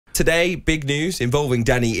today, big news involving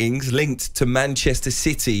Danny Ings linked to Manchester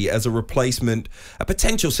City as a replacement, a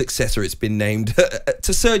potential successor, it's been named,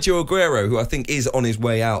 to Sergio Aguero, who I think is on his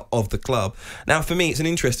way out of the club. Now, for me, it's an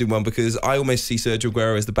interesting one because I almost see Sergio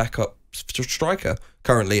Aguero as the backup striker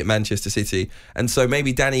currently at Manchester City, and so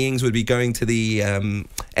maybe Danny Ings would be going to the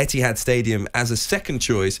Etihad Stadium as a second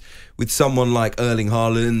choice, with someone like Erling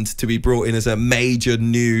Haaland to be brought in as a major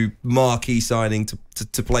new marquee signing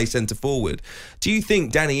to play centre forward. Do you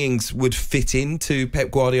think Danny Ings would fit into Pep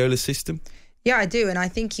Guardiola's system? Yeah, I do. And I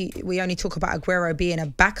think we only talk about Aguero being a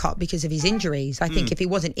backup because of his injuries. I think if he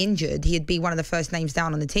wasn't injured, he'd be one of the first names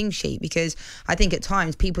down on the team sheet, because I think at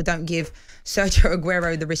times people don't give Sergio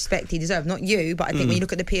Aguero the respect he deserves. Not you, but I think when you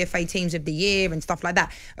look at the PFA teams of the year and stuff like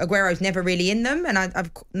that, Aguero's never really in them, and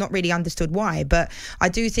I've not really understood why. But I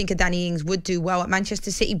do think a Danny Ings would do well at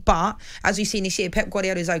Manchester City. But as we've seen this year, Pep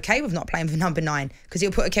Guardiola is okay with not playing for number 9, because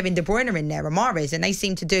he'll put a Kevin De Bruyne in there, Mahrez, and they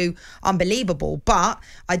seem to do unbelievable. But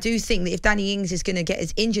I do think that if Danny Ings is going to get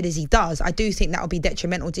as injured as he does, I do think that will be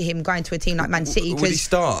detrimental to him going to a team like Man City. Would he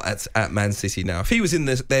start at Man City now? If he was in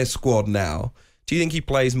their squad now, do you think he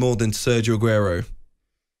plays more than Sergio Aguero?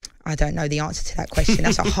 I don't know the answer to that question.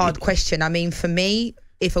 That's a hard question. I mean, for me,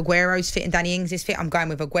 if Aguero's fit and Danny Ings is fit, I'm going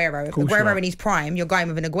with Aguero. If Aguero in his prime, you're going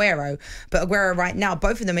with an Aguero. But Aguero right now,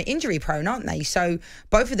 both of them are injury prone, aren't they? So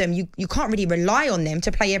both of them, you can't really rely on them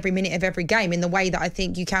to play every minute of every game in the way that I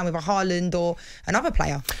think you can with a Haaland or another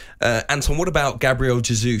player. Anton, what about Gabriel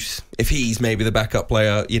Jesus? If he's maybe the backup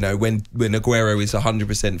player, you know, when Aguero is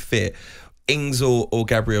 100% fit, Ings or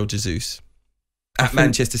Gabriel Jesus? At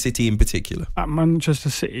Manchester City in particular? At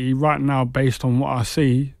Manchester City, right now, based on what I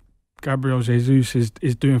see, Gabriel Jesus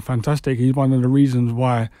is doing fantastic. He's one of the reasons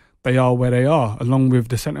why they are where they are, along with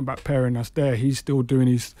the centre-back pairing that's there. He's still doing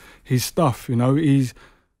his stuff, you know. He's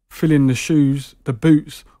filling the shoes, the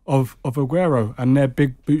boots of Aguero, and they're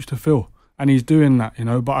big boots to fill. And he's doing that, you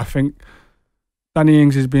know. But I think Danny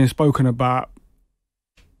Ings is being spoken about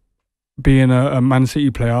being a Man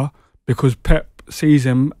City player because Pep sees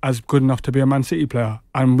him as good enough to be a Man City player,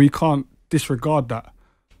 and we can't disregard that.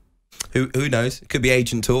 Who knows? It could be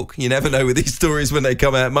agent talk. You never know with these stories when they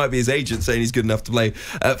come out. It might be his agent saying he's good enough to play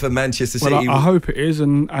for Manchester City. Well, I hope it is,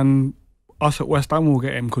 and us at West Ham will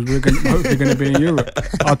get him, because we're hopefully going to be in Europe.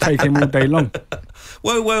 I'll take him all day long.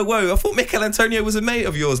 Whoa, whoa, whoa. I thought Mikel Antonio was a mate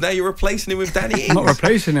of yours. Now you're replacing him with Danny Ings. I'm not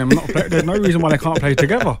replacing him. There's no reason why they can't play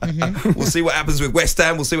together. We'll see what happens with West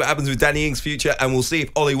Ham. We'll see what happens with Danny Ings' future. And we'll see if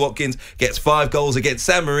Ollie Watkins gets 5 goals against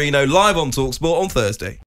San Marino live on talkSPORT on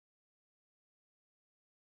Thursday.